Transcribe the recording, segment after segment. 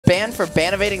banned for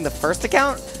ban evading the first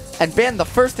account, and banned the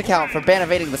first account for ban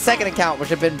evading the second account, which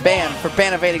had been banned for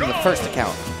ban evading the first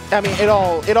account. I mean, it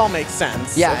all makes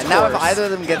sense. Yeah, and now if either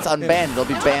of them gets unbanned, they'll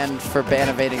be banned for ban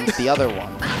evading the other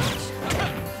one.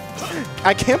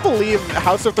 I can't believe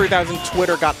House of 3000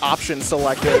 Twitter got option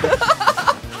selected.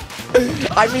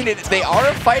 I mean, they are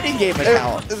a fighting game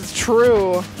account. It's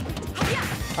true. All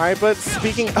right, but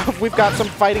speaking of, we've got some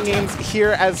fighting games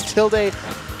here as Tilde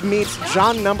meets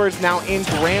John Numbers now in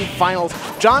grand finals.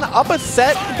 John up a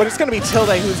set, but it's going to be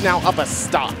Tilde who's now up a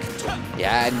stock.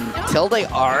 Yeah, and Tilde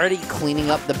already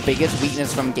cleaning up the biggest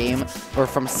weakness from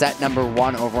from set number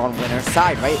 1 over on winner's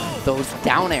side, right? Those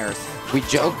down airs. We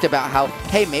joked about how,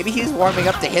 hey, maybe he's warming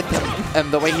up to hit them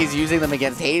and the way he's using them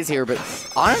against Hayes here, but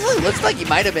honestly, it looks like he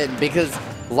might have been because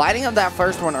lighting up that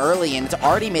first one early, and it's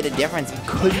already made a difference.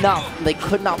 They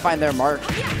could not find their mark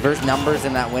versus Numbers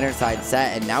in that winner's side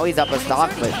set, and now he's up a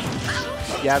stock, but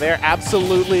yeah, they're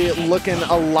absolutely looking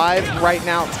alive right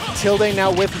now. Tilde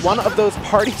now with one of those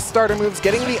party starter moves,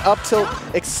 getting the up tilt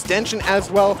extension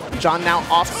as well. John now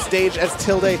off stage as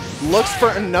Tilde looks for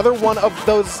another one of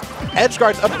those edge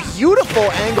guards. A beautiful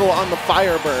angle on the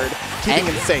Firebird, keeping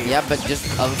him safe. Yeah, but just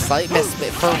a slight miss.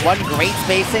 For one great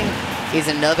spacing is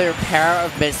another pair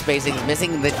of miss spacings,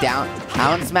 missing the down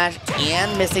smash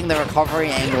and missing the recovery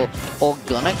angle. All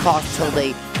gonna cost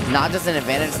Tilde not just an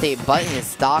advantage state, but his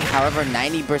stock, however,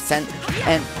 90%.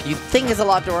 And you think is a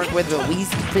lot to work with, but Wii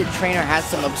Fit Trainer has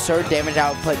some absurd damage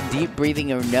output, deep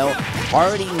breathing or no.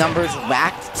 Already Numbers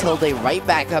racked Tilde right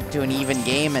back up to an even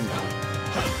game. And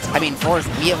I mean, Force,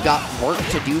 we have got work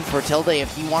to do for Tilde.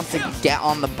 If he wants to get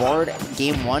on the board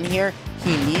game 1 here,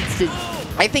 he needs to,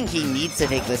 I think he needs to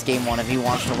take this game 1 if he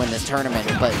wants to win this tournament,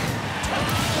 but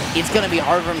it's going to be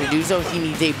hard for him to do so. He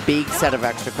needs a big set of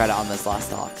extra credit on this last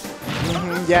stock.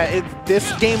 Yeah,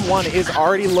 this game 1 is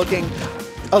already looking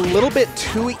a little bit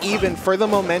too even for the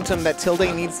momentum that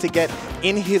Tilde needs to get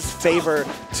in his favor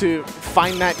to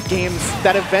find that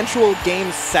eventual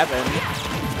game 7.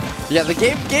 Yeah, the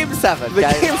game 7, The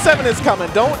guys. game 7 is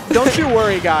coming. Don't you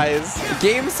worry, guys.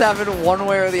 Game 7, one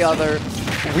way or the other.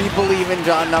 We believe in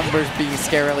John Numbers being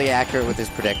scarily accurate with his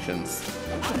predictions.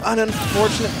 An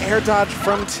unfortunate air dodge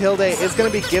from Tilde is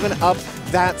going to be giving up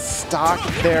that stock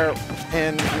there,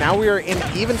 and now we are in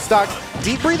even stock.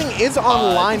 Deep breathing is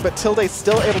online, but Tilde's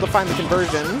still able to find the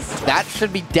conversions. That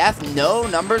should be death. No,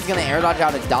 Numbers going to air dodge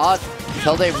out a dodge.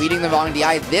 Tilde reading the wrong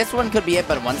DI. This one could be it,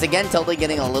 but once again, Tilde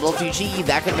getting a little too cheeky.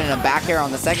 That could have been a back air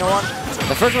on the second one.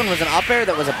 The first one was an up air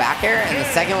that was a back air, and the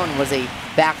second one was a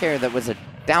back air that was a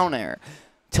down air.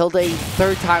 Tilde,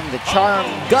 third time the charm,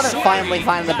 gonna finally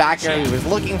find the back air he was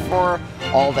looking for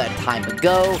all that time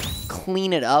ago.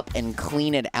 Clean it up and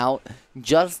clean it out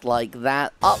just like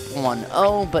that. Up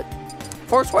 1-0, but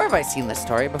Force, where have I seen this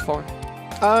story before?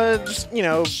 Just, you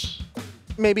know,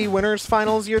 maybe winners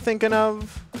finals you're thinking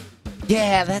of?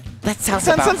 Yeah, that sounds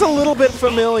sounds a little bit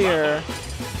familiar.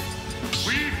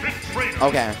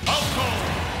 Okay.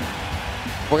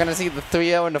 We're gonna see the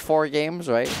 3-0 into 4 games,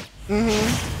 right?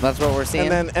 Mm-hmm. That's what we're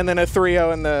seeing. And then a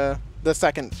 3-0 in the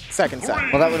second set.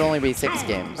 Well, that would only be 6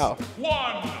 games. Oh.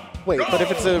 Wait, but if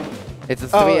it's a... It's a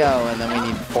 3-0, and then we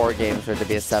need 4 games for it to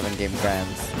be a 7-game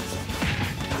grands.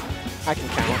 I can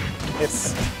count.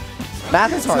 It's...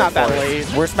 Math is hard. It's not that late.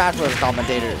 We're Smash Bros.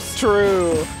 Commentators.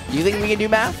 True. You think we can do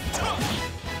math?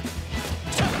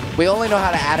 We only know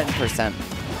how to add in percent.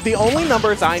 The only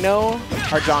numbers I know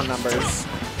are John numbers.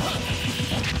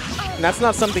 And that's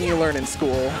not something you learn in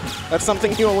school. That's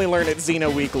something you only learn at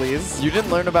Xeno Weeklies. You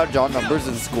didn't learn about John numbers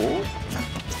in school?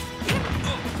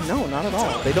 No, not at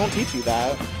all. They don't teach you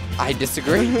that. I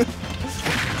disagree.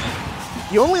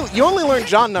 You only learn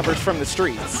John numbers from the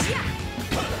streets.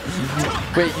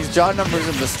 Wait, he's John numbers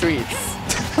in the streets.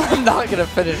 I'm not going to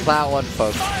finish that one,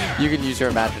 folks. You can use your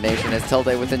imagination as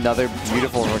Tilde with another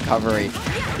beautiful recovery.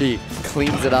 He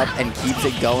cleans it up and keeps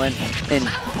it going and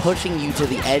pushing you to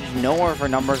the edge. Nowhere for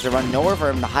numbers to run, nowhere for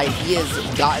him to hide. He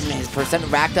has gotten his percent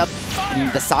racked up.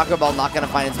 The soccer ball not going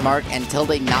to find its mark, and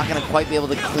Tilde not going to quite be able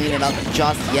to clean it up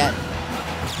just yet.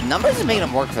 Numbers is making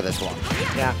him work for this one.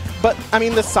 Yeah, but I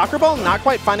mean, the soccer ball not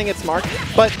quite finding its mark,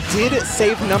 but did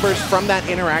save numbers from that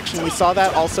interaction. We saw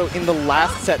that also in the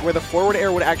last set where the forward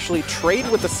air would actually trade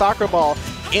with the soccer ball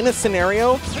in a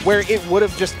scenario where it would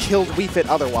have just killed Wii Fit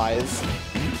otherwise.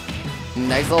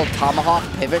 Nice little tomahawk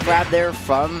pivot grab there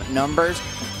from Numbers.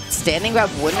 Standing grab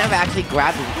wouldn't have actually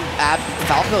grabbed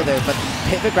Falco there, but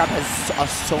pivot grab has a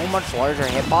so much larger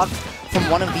hitbox from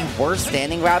one of the worst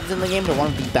standing grabs in the game to one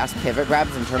of the best pivot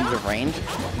grabs in terms of range,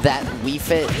 that Wii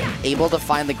Fit able to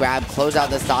find the grab, close out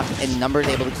the stock, and Numbers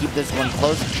able to keep this one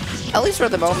close, at least for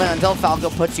the moment, until Falco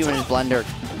puts you in his blender.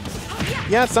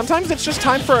 Yeah, sometimes it's just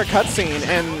time for a cutscene,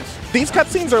 and these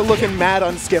cutscenes are looking mad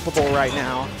unskippable right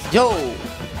now. Yo,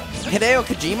 Hideo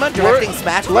Kojima directing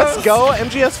Smash Bros. Let's go,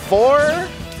 MGS4.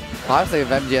 Honestly, of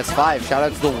MGS5, shout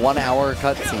out to the 1 hour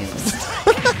cutscenes.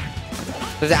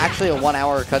 There's actually a 1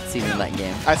 hour cutscene in that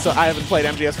game. I haven't played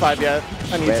MGS5 yet.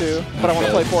 I need to, but I want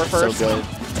to play 4 first. So good.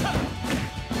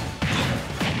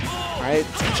 All right,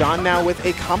 John now with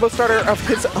a combo starter of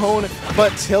his own, but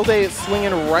Tilde is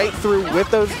swinging right through with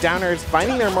those downers,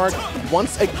 finding their mark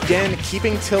once again,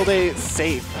 keeping Tilde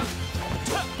safe.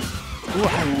 Ooh,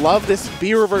 I love this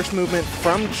B-reverse movement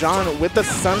from John with the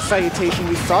Sun Salutation.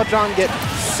 We saw John get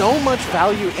so much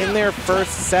value in their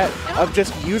first set of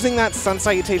just using that Sun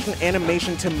Salutation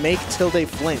animation to make Tilde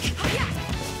flinch.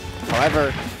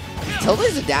 However,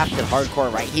 Tilde's adapted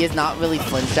hardcore, right? He has not really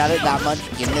flinched at it that much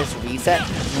in this reset,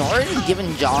 nor has he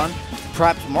given John,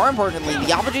 perhaps more importantly,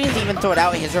 the opportunity to even throw it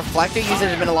out. His reflector usage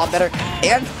has been a lot better,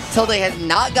 and Tilde has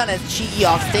not gone as cheeky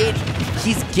off stage.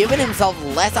 He's given himself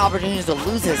less opportunities to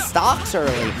lose his stocks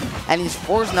early, and he's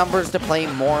forced numbers to play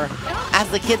more, as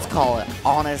the kids call it,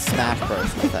 honest Smash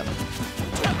Bros. With him.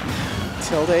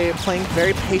 Tilde playing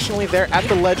very patiently there at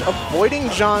the ledge, avoiding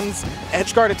John's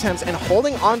edge guard attempts and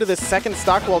holding on to the second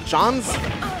stock while John's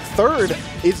third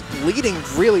is bleeding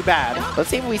really bad. Let's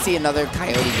see if we see another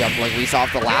Coyote jump like we saw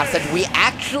at the last edge. We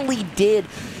actually did.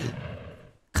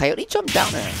 Coyote jump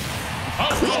down there.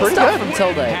 Clean stuff from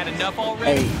Tilde.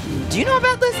 Hey, do you know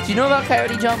about this? Do you know about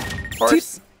Coyote jump?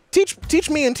 Teach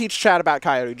me and teach Chad about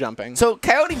Coyote jumping. So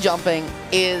Coyote jumping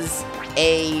is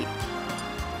a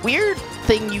weird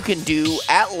thing you can do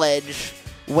at ledge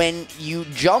when you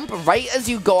jump right as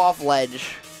you go off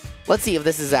ledge. Let's see if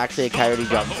this is actually a Coyote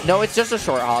jump. No, it's just a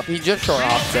short hop. He just short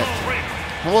hops it.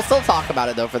 And we'll still talk about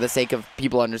it, though, for the sake of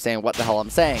people understanding what the hell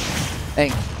I'm saying.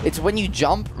 And it's when you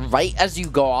jump right as you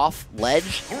go off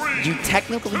ledge, you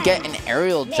technically get an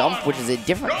aerial jump, which is a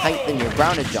different height than your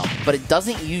grounded jump, but it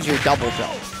doesn't use your double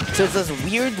jump. So it's this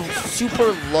weird,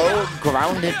 super low,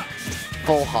 grounded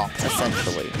full hop,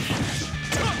 essentially.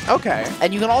 Okay.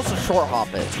 And you can also short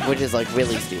hop it, which is like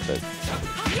really stupid.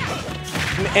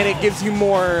 And it gives you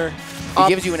more. It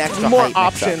gives you an extra more height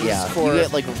options yeah. for you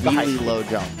get like really low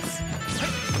jumps.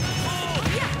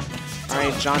 All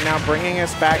right, John now bringing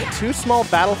us back to small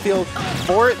battlefield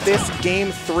for this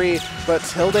game 3, but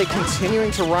Tilde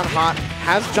continuing to run hot,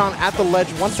 has John at the ledge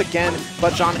once again,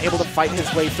 but John able to fight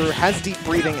his way through, has deep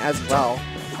breathing as well.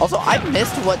 Also, I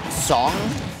missed what song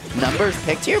Numbers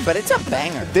picked here, but it's a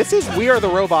banger. This is We Are the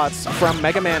Robots from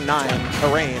Mega Man 9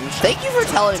 Arranged. Thank you for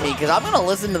telling me, because I'm going to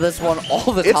listen to this one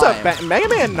all the time. It's a Mega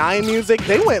Man 9 music,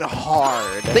 they went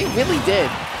hard. They really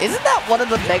did. Isn't that one of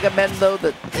the Mega Men, though?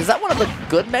 Is that one of the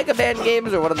good Mega Man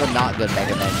games or one of the not good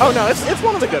Mega Man games? Oh, no, it's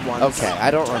one of the good ones. Okay, I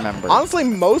don't remember. Honestly,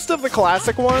 most of the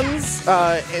classic ones,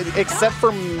 except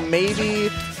for maybe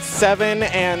 7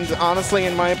 and, honestly,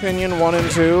 in my opinion, 1 and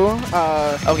 2.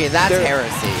 Okay, that's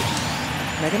heresy.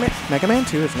 Mega Man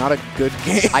 2 is not a good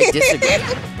game. I disagree.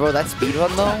 Bro, that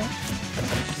speedrun, though?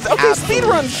 Okay,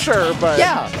 speedrun, sure, but...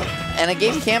 Yeah, and a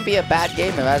game can't be a bad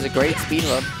game if it has a great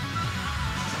speedrun.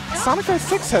 Sonic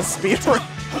 06 has speedrun.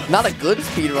 Not a good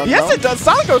speedrun, Yes, though. it does.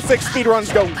 Sonic 06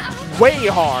 speedruns go way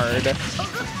hard.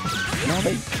 No,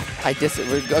 I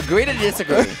agree to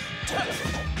disagree.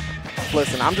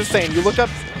 Listen, I'm just saying, you look up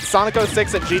Sonic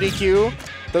 06 at GDQ,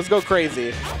 those go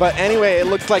crazy. But anyway, it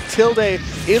looks like Tilde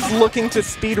is looking to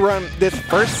speedrun this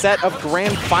first set of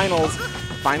grand finals,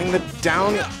 finding the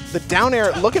down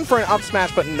air, looking for an up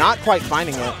smash, but not quite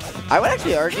finding it. I would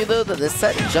actually argue, though, that this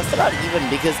set is just about even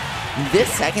because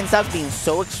this second stock being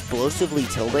so explosively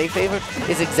Tilde favored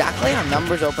is exactly how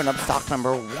Numbers opened up stock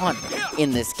number 1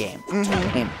 in this game.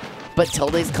 But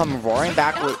Tilde's come roaring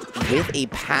back with a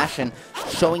passion,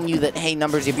 showing you that, hey,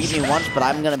 Numbers, you beat me once, but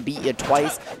I'm going to beat you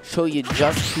twice, show you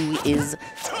just who is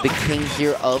the king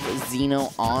here of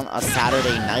Xeno on a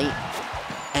Saturday night.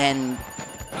 And,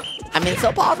 I mean, it's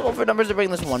still possible for Numbers to bring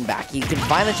this one back. He can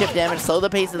find the chip damage, slow the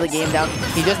pace of the game down.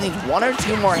 He just needs 1 or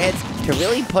 2 more hits to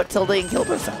really put Tilde in kill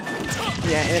percent.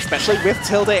 Yeah, and especially with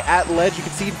Tilde at ledge, you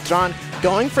can see John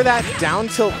going for that down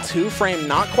tilt 2 frame,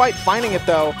 not quite finding it,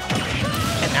 though.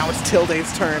 And now it's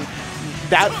Tilde's turn.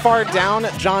 That far down,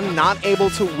 John not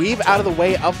able to weave out of the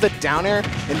way of the down air,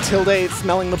 and Tilde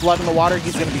smelling the blood in the water,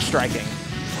 he's going to be striking.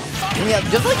 Yeah,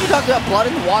 just like you talked about blood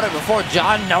in the water before,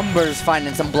 John Numbers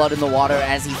finding some blood in the water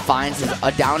as he finds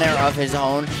a down air of his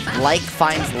own. Like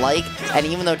finds like, and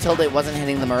even though Tilde wasn't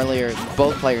hitting them earlier,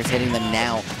 both players hitting them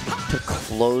now to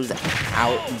close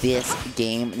out this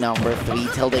game number 3.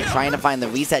 Tilde trying to find the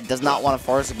reset, does not want to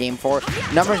force a game 4.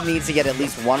 Numbers needs to get at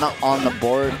least 1 on the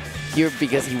board here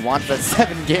because he wants that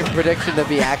 7-game prediction to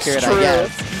be accurate, I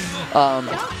guess.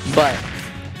 But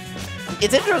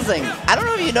it's interesting. I don't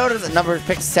know if you noticed that Numbers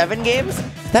picked 7 games.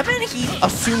 That meant he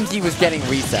assumed he was getting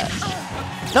reset.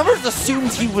 Numbers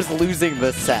assumed he was losing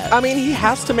this set. I mean, he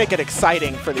has to make it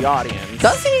exciting for the audience.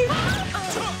 Does he?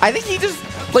 I think he just,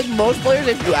 like most players,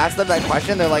 if you ask them that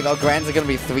question, they're like, oh, Grand's going to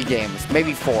be 3 games,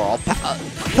 maybe 4.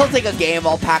 He'll take a game,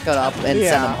 I'll pack it up, and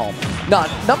send him home. No,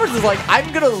 Numbers is like,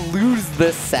 I'm going to lose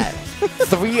this set.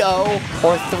 3-0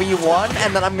 or 3-1,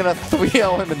 and then I'm going to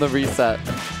 3-0 him in the reset.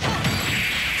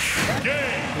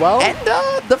 Well, and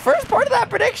the first part of that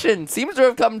prediction seems to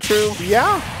have come true.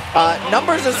 Yeah.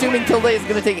 Numbers assuming Tilde is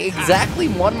going to take exactly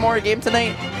 1 more game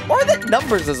tonight, or that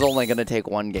Numbers is only going to take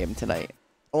 1 game tonight.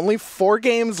 Only 4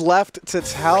 games left to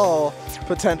tell,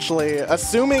 potentially,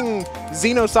 assuming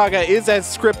Xenosaga is as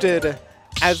scripted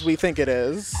as we think it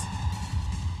is.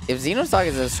 If Xenosaga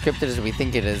is as scripted as we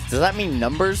think it is, does that mean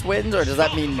Numbers wins, or does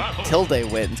that mean Tilde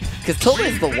wins? Because Tilde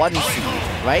is the 1 seed,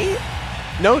 right?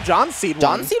 No, John's seed won.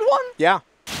 John's seed won? Yeah.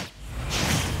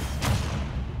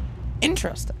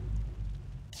 Interesting.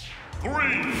 3,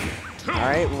 2, all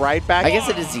right, right back. I guess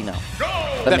it is Xeno.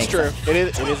 That's true. It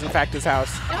is in fact his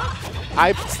house.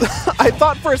 I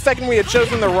thought for a second we had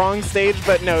chosen the wrong stage,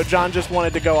 but no, John just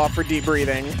wanted to go off for deep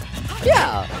breathing.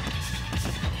 Yeah.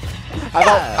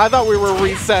 I thought we were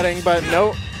resetting, but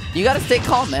nope. You gotta stay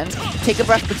calm, man. Take a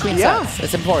breath between sets.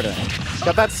 It's important.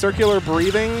 Got that circular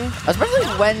breathing. Especially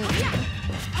when,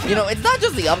 you know, it's not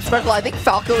just the up special. I think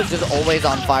Falco is just always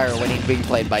on fire when he's being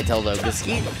played by Tilde, because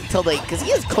he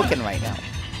is cooking right now.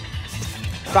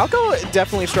 Falco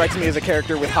definitely strikes me as a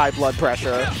character with high blood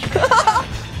pressure.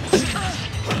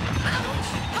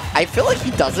 I feel like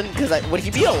he doesn't, because would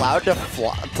he be allowed to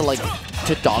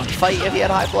dogfight if he had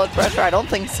high blood pressure? I don't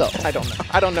think so. I don't know.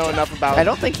 I don't know enough about. I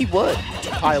don't think he would.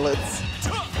 Pilots.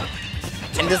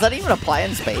 And does that even apply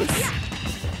in space?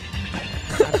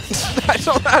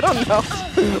 I don't know.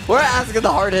 We're asking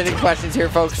the hard-hitting questions here,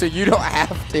 folks, so you don't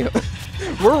have to.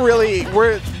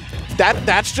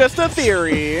 That's just a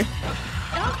theory.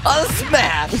 A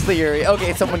smash theory.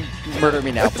 Okay, someone murder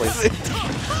me now, please.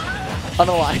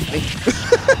 Unalive me.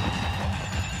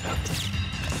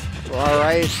 All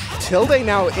right, Tilde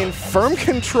now in firm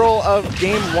control of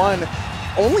game 1.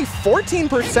 Only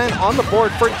 14% on the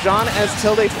board for John as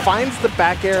Tilde finds the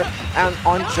back air and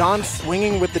on John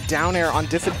swinging with the down air on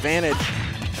disadvantage.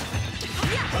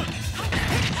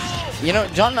 You know,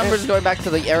 John Numbers going back to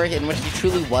the era in which he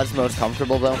truly was most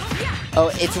comfortable, though.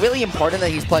 Oh, it's really important that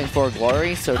he's playing for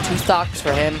glory, so 2 stocks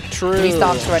for him, True. 3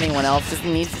 stocks for anyone else. Just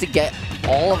needs to get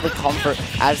all of the comfort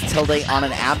as Tilde on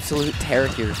an absolute tear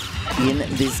here in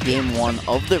this game 1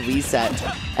 of the reset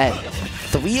at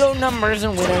 3-0 Numbers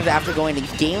and winners after going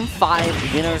to game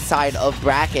 5 winner's side of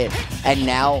bracket, and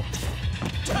now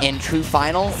in true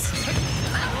finals,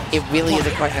 it really is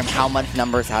a question of how much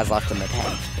Numbers has left in the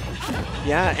tank.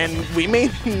 Yeah, and we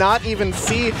may not even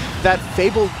see that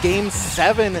fabled game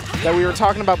 7 that we were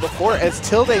talking about before, as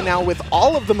Tilde now with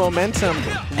all of the momentum,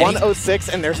 106,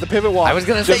 and there's the pivot walk. I was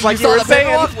going to say, like you saw the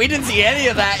pivot walk? We didn't see any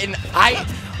of that in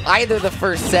either the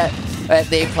first set that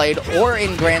they played or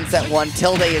in Grand Set 1.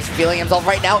 Tilde is feeling himself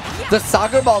right now. The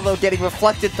soccer ball, though, getting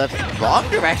reflected the wrong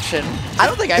direction. I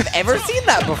don't think I've ever seen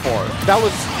that before. That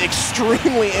was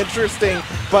extremely interesting,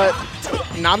 but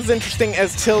not as interesting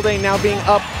as Tilde now being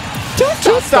up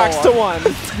 2 stocks to 1.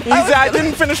 I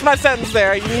didn't finish my sentence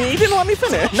there. You didn't let me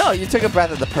finish. No, you took a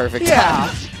breath at the perfect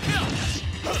time.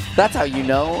 That's how you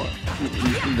know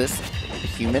this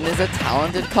human is a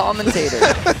talented commentator.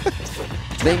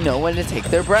 They know when to take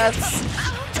their breaths.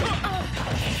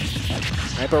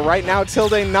 Right, but right now,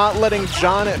 Tilde not letting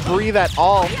John breathe at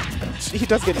all. He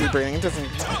does get deep breathing. It doesn't.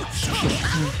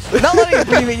 Not letting him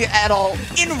breathing at all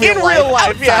in real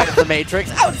life, outside of the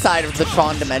Matrix, outside of the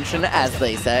Tron dimension, as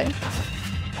they say.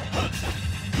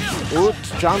 Ooh,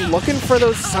 John looking for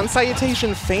those sun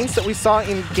salutation feints that we saw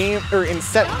in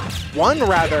set 1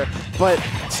 rather, but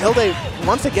Tilde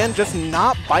once again just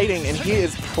not biting, and he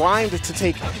is primed to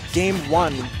take game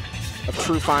 1 of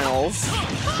true finals.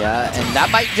 Yeah, and that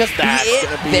might just be it.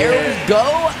 There we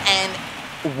go,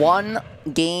 and 1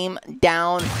 game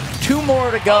down, 2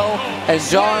 more to go, as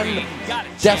John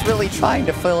desperately trying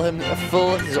to fill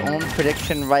his own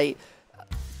prediction right.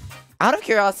 Out of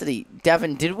curiosity,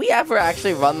 Devin, did we ever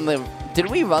actually run the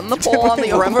poll on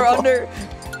the over-under?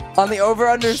 On the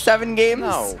over-under 7 games?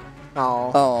 No.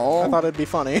 Oh. Oh. I thought it'd be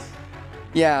funny.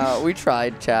 Yeah, we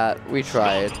tried, chat. We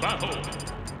tried.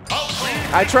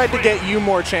 I tried to get you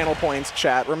more channel points,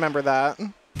 chat. Remember that.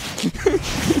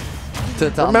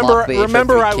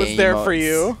 Remember I was there for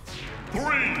you.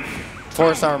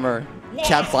 FourceArmor,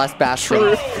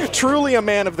 chat/bastard. Truly a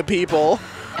man of the people.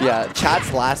 Yeah,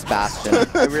 chat's last bastion.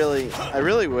 I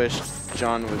really wish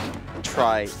John would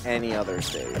try any other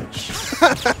stage.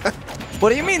 What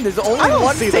do you mean? There's only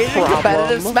one stage in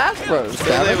competitive Smash Bros.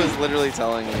 Tilde was literally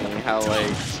telling me how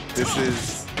like this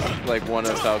is like one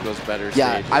of Falco's better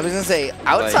stages. I was gonna say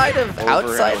outside of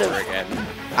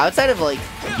like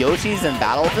Yoshi's and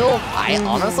Battlefield, I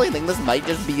honestly think this might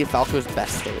just be Falco's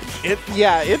best stage.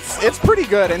 It's pretty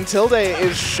good, and Tilde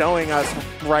is showing us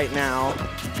right now.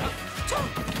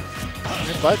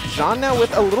 But John now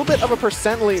with a little bit of a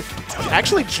percent lead.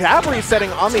 Actually, jab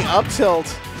resetting on the up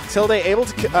tilt. Tilde able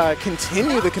to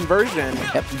continue the conversion.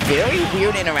 Yep, very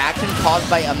weird interaction caused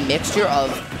by a mixture of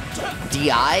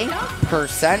DI,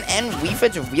 percent, and Wii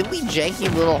Fit's really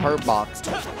janky little hurt box.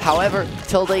 However,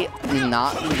 Tilde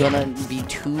not gonna be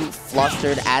too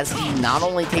flustered as he not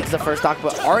only takes the first stock,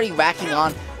 but already racking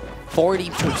on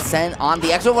 40% on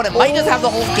the extra one. It might just have the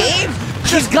whole game.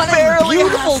 He's got a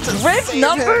beautiful drift.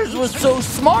 Numbers was so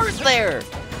smart there.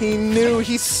 He knew,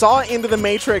 he saw into the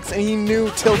Matrix, and he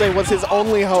knew Tilde was his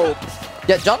only hope.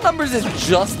 Yeah, John Numbers is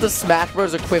just the Smash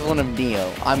Bros. Equivalent of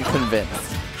Neo. I'm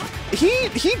convinced.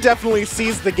 He definitely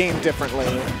sees the game differently.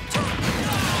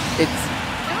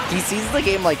 He sees the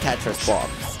game like Tetris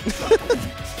blocks.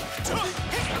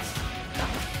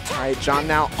 All right, John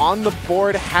now on the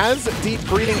board, has deep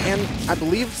breathing, and I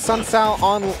believe Sunsal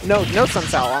on, no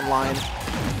Sunsal online.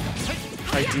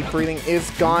 All right, deep breathing is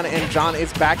gone, and John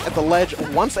is back at the ledge.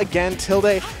 Once again,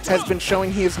 Tilde has been showing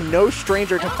he is no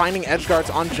stranger to finding edge guards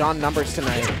on John Numbers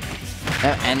tonight.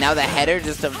 And now the header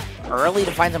just early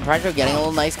to find some pressure, getting a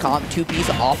little nice comp, two-piece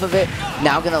off of it.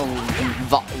 Now gonna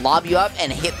lob you up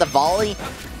and hit the volley.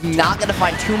 Not gonna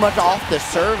find too much off the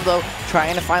serve though,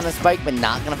 trying to find the spike, but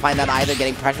not gonna find that either,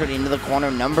 getting pressured into the corner.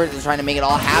 Numbers is trying to make it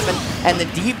all happen, and the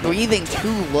deep breathing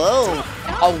too low.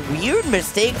 A weird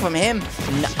mistake from him.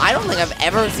 I don't think I've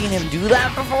ever seen him do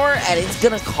that before, and it's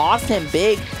gonna cost him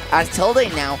big as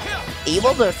Tilde now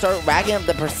able to start racking up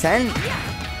the percent.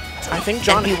 I think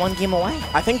John be one game away.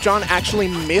 I think John actually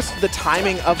missed the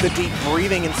timing of the deep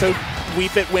breathing, and so Wii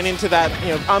Fit went into that,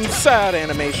 I'm sad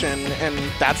animation, and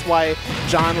that's why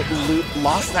John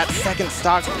lost that second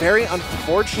stock. Very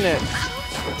unfortunate.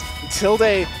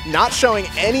 Tilde not showing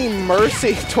any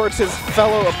mercy towards his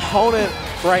fellow opponent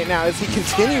right now as he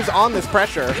continues on this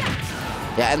pressure.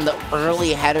 Yeah, and the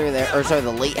early header there, or sorry,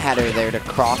 the late header there to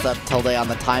cross up Tilde on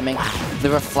the timing. The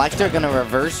reflector gonna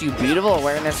reverse you. Beautiful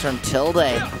awareness from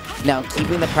Tilde. Now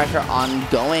keeping the pressure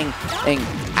ongoing, and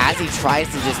as he tries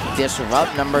to just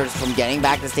disrupt Numbers from getting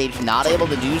back to stage, not able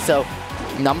to do so.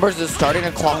 Numbers is starting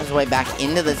to claw his way back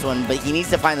into this one, but he needs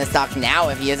to find the stock now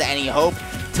if he has any hope.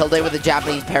 Tilde with the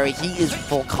Japanese parry, he is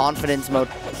full confidence mode.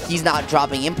 He's not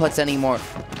dropping inputs anymore.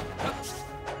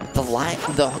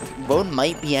 The road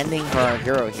might be ending for our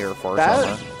hero here,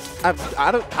 FourceArmor.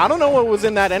 I don't know what was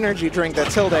in that energy drink that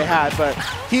Tilde had, but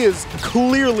he is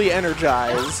clearly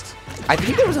energized. I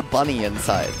think there was a bunny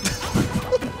inside.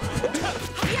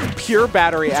 Pure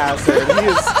battery acid. He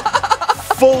is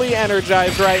fully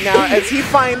energized right now as he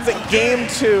finds game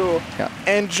 2,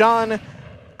 and John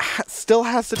still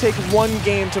has to take one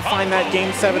game to find that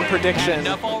Game 7 prediction,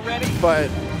 but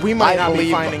we might not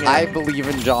be finding it. I believe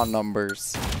in John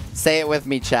Numbers. Say it with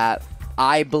me, chat.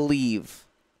 I believe.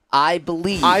 I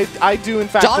believe. I do, in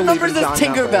fact, John Numbers is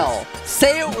Tinkerbell.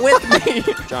 Say it with me.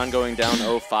 John going down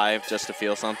 0-5 just to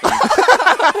feel something.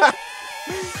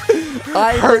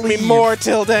 Hurt me more,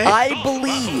 Tilde. I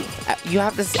believe. You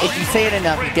have to. If you say it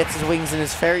enough, he gets his wings and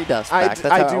his fairy dust back. That's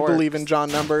how I do believe in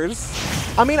John Numbers.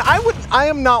 I mean, I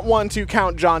am not one to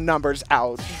count John Numbers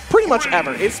out pretty much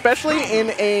ever, especially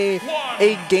in a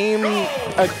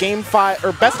game 5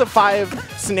 or best of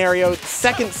 5 scenario,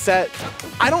 second set.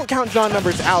 I don't count John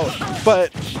Numbers out, but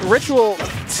Ritual,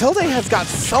 Tilde has got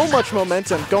so much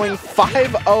momentum, going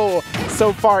 5-0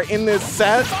 so far in this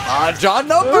set. John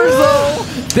Numbers though.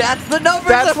 That's the numbers.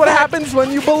 That's what happens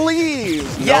when you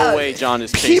believe. No way John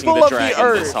is chasing the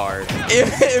dragon this hard.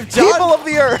 If John, people of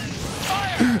the Earth.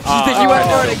 You think he went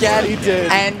for it again? He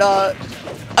did. And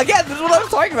again, this is what I was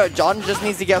talking about. John just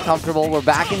needs to get comfortable. We're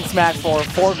back in Smash 4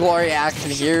 for glory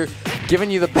action here, giving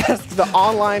you the best. The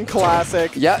online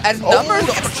classic. Yeah, as Numbers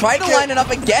try to line it up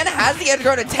again, has the edge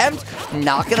guard attempt.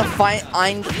 Not going to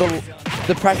find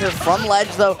the pressure from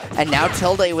ledge, though. And now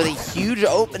Tilde with a huge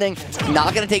opening.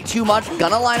 Not going to take too much.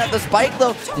 Going to line up the spike,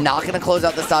 though. Not going to close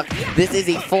out the stock. This is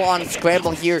a full-on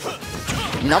scramble here.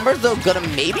 Numbers, though, going to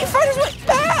maybe find his way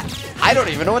back. I don't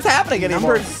even know what's happening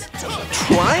anymore. Numbers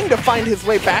trying to find his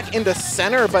way back into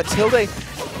center, but Tilde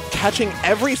catching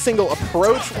every single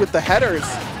approach with the headers.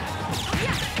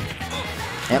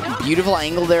 Yep, beautiful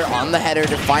angle there on the header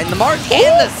to find the mark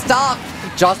and the stop.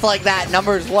 Just like that,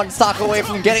 Numbers one stock away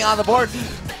from getting on the board.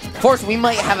 Force, we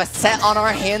might have a set on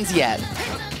our hands yet.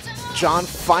 John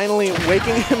finally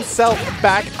waking himself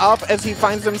back up as he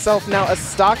finds himself now a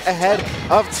stock ahead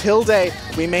of Tilde.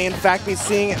 We may in fact be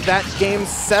seeing that game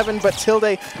 7, but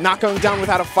Tilde not going down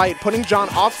without a fight, putting John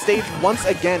off stage once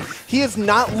again. He is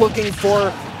not looking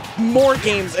for more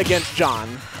games against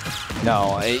John.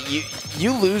 No,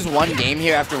 you lose one game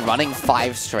here after running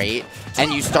 5 straight,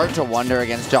 and you start to wonder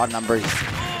against John Numbers.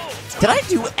 Did I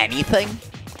do anything?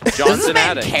 Does this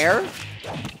man care?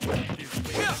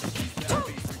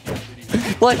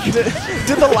 Like, did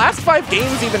the last 5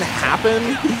 games even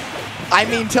happen? I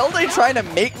mean, Tilde trying to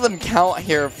make them count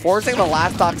here, forcing the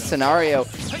last stock scenario.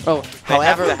 Oh,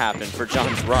 however, have to happen for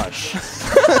John's rush.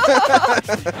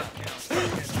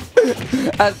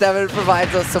 As Devin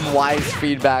provides us some wise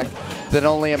feedback that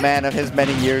only a man of his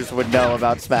many years would know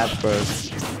about Smash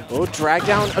Bros. Oh, drag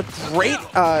down a great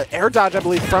air dodge, I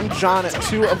believe, from John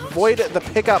to avoid the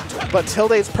pickup, but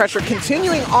Tilde's pressure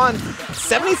continuing on.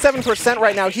 77%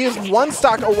 right now. He is 1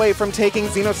 stock away from taking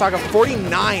Xenosaga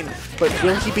 49, but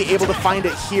will he be able to find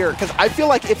it here? Because I feel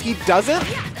like if he doesn't,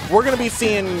 we're going to be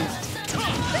seeing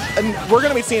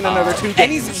another 2 games.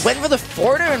 And he went for the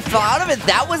forwarder and fell out of it.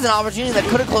 That was an opportunity that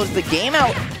could have closed the game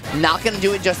out. Not going to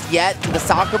do it just yet. The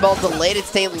soccer ball delayed. It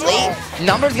stayed late.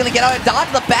 Numbers going to get out and dodge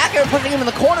the back air, putting him in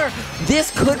the corner. This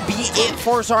could be it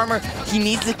for FourceArmor. He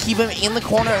needs to keep him in the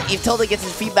corner if Tilde gets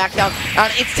his feet back down.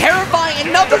 And it's terrifying,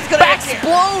 and Numbers going to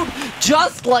explode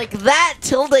just like that.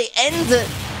 Tilde ends it.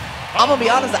 I'm going to be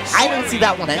honest, I didn't see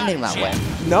that one ending that way.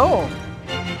 No.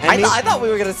 I thought we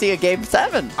were going to see a game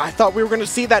 7. I thought we were going to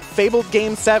see that fabled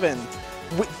game 7.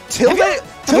 Tilde have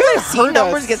you ever seen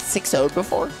Numbers get 6-0'd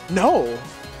before? No.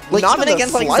 Like, not even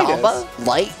against, like, slightest. Zamba,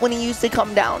 Light, when he used to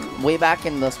come down way back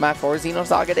in the Smash 4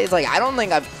 Xenosaga days, like, I don't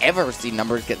think I've ever seen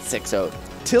Numbers get 6-0'd.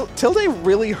 Tilde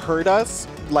really hurt us,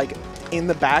 like, in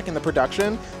the back, in the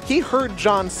production. He heard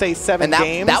John say 7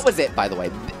 games. That was it, by the way.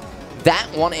 That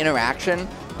one interaction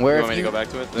where you want me to go back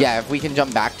to it? Yeah, if we can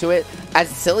jump back to it. As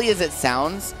silly as it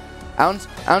sounds,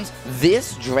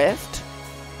 this drift,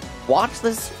 watch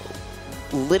this,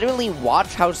 literally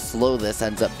watch how slow this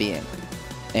ends up being.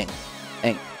 And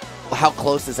how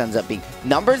close this ends up being.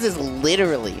 Numbers is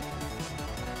literally,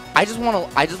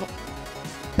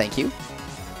 thank you.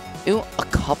 Ew, a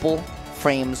couple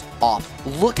frames off.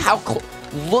 Look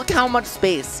how much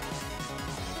space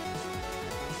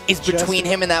is between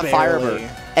him and that Firebird.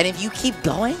 And if you keep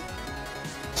going,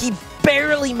 he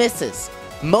barely misses.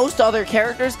 Most other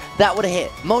characters, that would have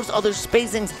hit. Most other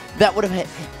spacings, that would have hit.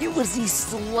 It was the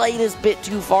slightest bit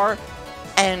too far,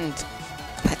 and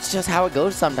that's just how it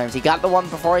goes sometimes. He got the one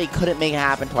before, he couldn't make it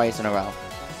happen twice in a row.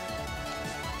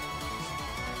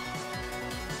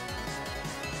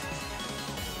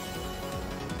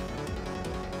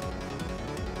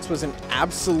 This was an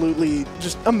absolutely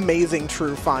just amazing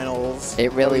true finals.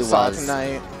 It really was.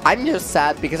 Tonight. I'm just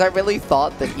sad because I really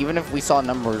thought that even if we saw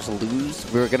Numbers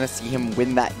lose, we were going to see him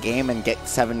win that game and get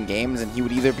 7 games, and he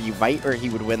would either be right or he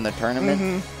would win the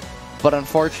tournament. But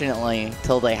unfortunately,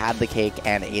 Tilde had the cake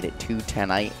and ate it too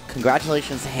tonight.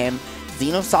 Congratulations to him.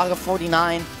 Xenosaga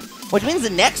 49, which means the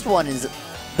next one is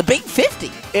the big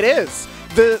 50. It is.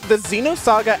 The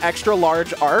Xenosaga Extra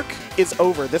Large arc is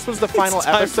over. This was the final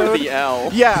episode. For the L.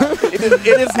 Yeah,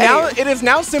 it is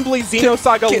now simply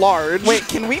Xenosaga Large. Wait,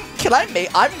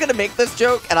 I'm gonna make this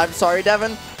joke, and I'm sorry,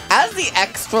 Devin. As the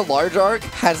Extra Large arc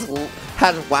has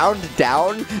wound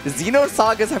down,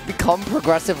 Xenosagas have become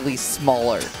progressively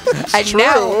smaller.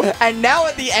 And now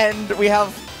at the end we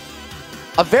have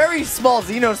a very small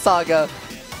Xenosaga,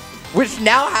 which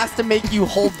now has to make you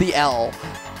hold the L.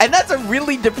 And that's a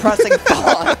really depressing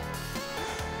thought.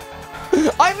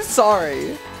 I'm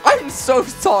sorry. I'm so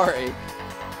sorry.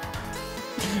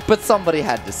 But somebody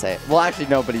had to say it. Well, actually,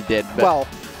 nobody did. But well,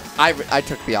 I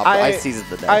took the opposite. I seized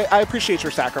the day. I appreciate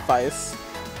your sacrifice.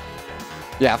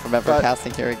 Yeah, from ever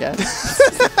casting here again.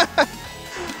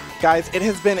 Guys, it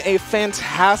has been a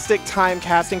fantastic time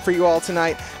casting for you all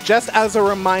tonight. Just as a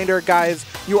reminder, guys,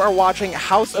 you are watching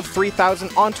House of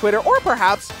 3000 on Twitter or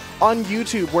perhaps on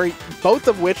YouTube, where both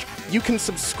of which you can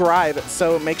subscribe.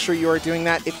 So make sure you are doing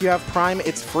that. If you have Prime,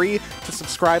 it's free to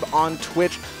subscribe on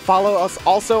Twitch. Follow us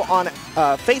also on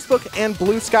Facebook and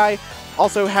Blue Sky.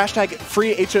 Also, hashtag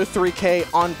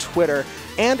FreeHO3K on Twitter.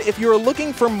 And if you're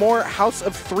looking for more House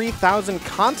of 3000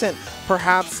 content,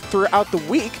 perhaps throughout the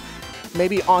week,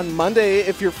 maybe on Monday,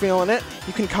 if you're feeling it,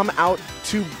 you can come out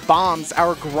to Bombs,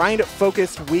 our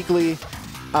grind-focused weekly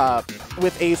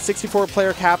with a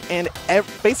 64-player cap, and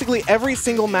basically every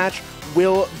single match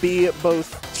will be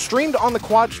both streamed on the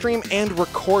quad stream and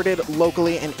recorded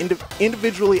locally and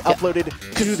individually uploaded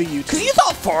to the YouTube. Because you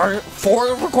thought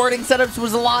four recording setups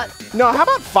was a lot? No, how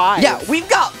about 5? Yeah, we've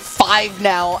got 5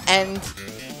 now, and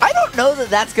I don't know that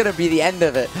that's going to be the end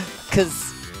of it,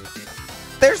 because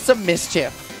there's some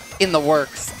mischief in the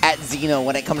works at Xeno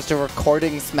when it comes to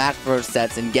recording Smash Bros.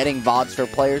 Sets and getting VODs for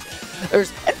players. And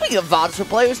speaking of VODs for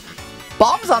players,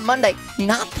 Bombs on Monday,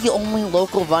 not the only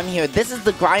local run here. This is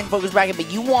the grind focus bracket, but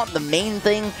you want the main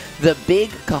thing, the big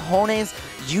cojones,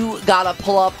 you gotta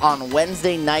pull up on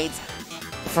Wednesday nights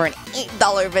for an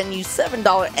 $8 venue,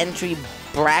 $7 entry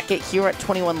bracket here at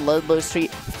 21 Ludlow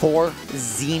Street for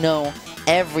Xeno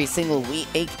every single week.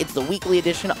 It's the weekly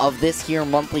edition of this here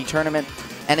monthly tournament.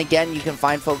 And again, you can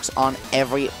find folks on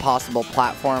every possible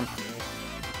platform.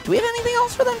 Do we have anything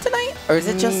else for them tonight? Or is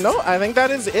it just... No, I think that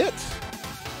is it.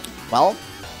 Well,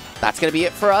 that's going to be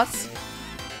it for us.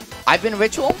 I've been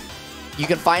Ritual. You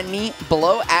can find me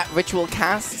below at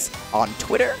RitualCasts on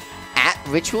Twitter, at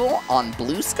Ritual on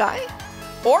Blue Sky,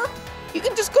 or you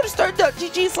can just go to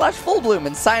start.gg/fullbloom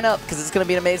and sign up because it's going to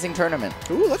be an amazing tournament.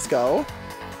 Ooh, let's go.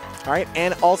 All right,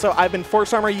 and also I've been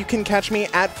FourceArmor. You can catch me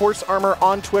at FourceArmor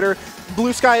on Twitter.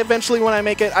 Blue Sky eventually when I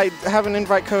make it. I have an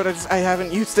invite code. I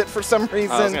haven't used it for some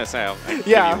reason. I was going to say, I'll give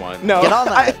yeah, you one. No, get on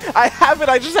that. I have it.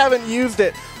 I just haven't used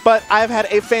it. But I've had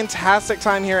a fantastic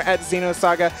time here at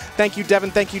Xenosaga. Thank you, Devin.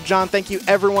 Thank you, John. Thank you,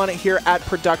 everyone here at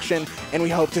production. And we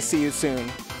hope to see you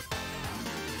soon.